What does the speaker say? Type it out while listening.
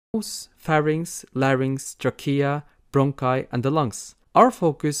nose, pharynx, larynx, trachea, bronchi, and the lungs. Our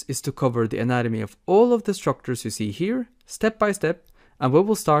focus is to cover the anatomy of all of the structures you see here, step by step, and we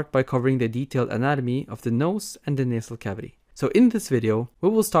will start by covering the detailed anatomy of the nose and the nasal cavity. So in this video, we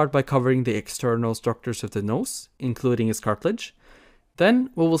will start by covering the external structures of the nose, including its cartilage. Then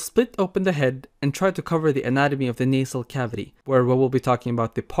we will split open the head and try to cover the anatomy of the nasal cavity, where we will be talking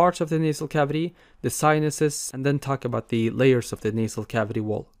about the parts of the nasal cavity, the sinuses, and then talk about the layers of the nasal cavity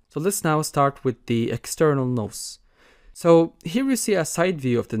wall. So let's now start with the external nose. So here you see a side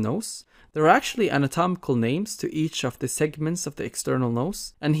view of the nose. There are actually anatomical names to each of the segments of the external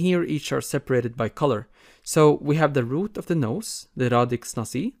nose, and here each are separated by color. So we have the root of the nose, the radix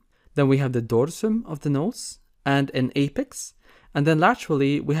nasi, then we have the dorsum of the nose, and an apex, and then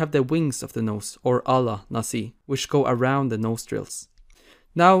laterally we have the wings of the nose, or ala nasi, which go around the nostrils.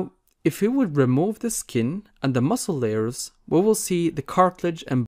 Now, if we would remove the skin and the muscle layers, we will see the cartilage and